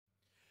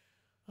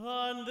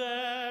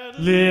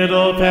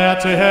Little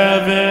path to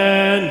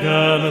heaven,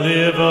 gonna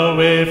live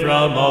away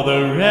from all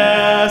the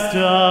rest.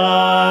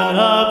 On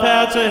a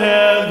path to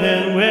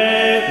heaven,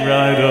 wait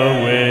right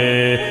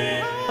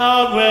away.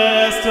 Out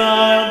west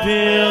I'll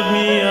build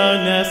me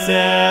a nest,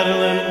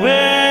 settling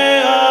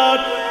way out.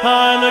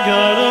 I'm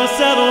gonna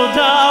settle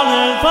down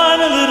and find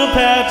a little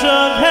patch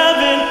of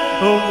heaven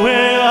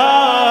away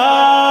out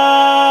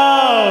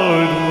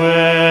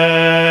west.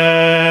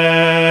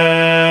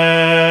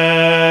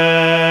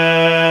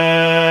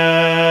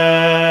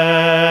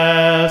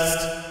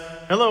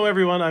 Hello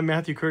everyone, I'm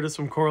Matthew Curtis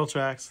from Choral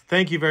Tracks.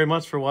 Thank you very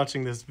much for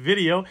watching this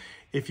video.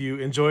 If you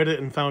enjoyed it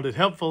and found it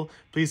helpful,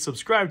 please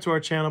subscribe to our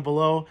channel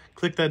below.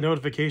 Click that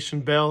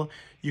notification bell.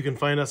 You can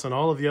find us on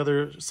all of the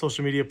other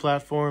social media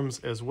platforms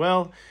as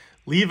well.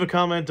 Leave a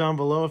comment down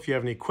below if you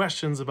have any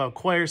questions about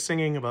choir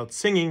singing, about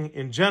singing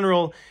in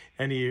general,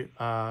 any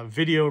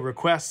video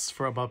requests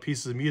about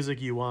pieces of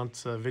music you want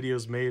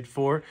videos made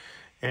for.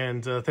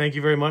 And thank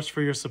you very much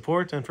for your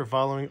support and for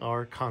following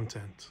our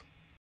content.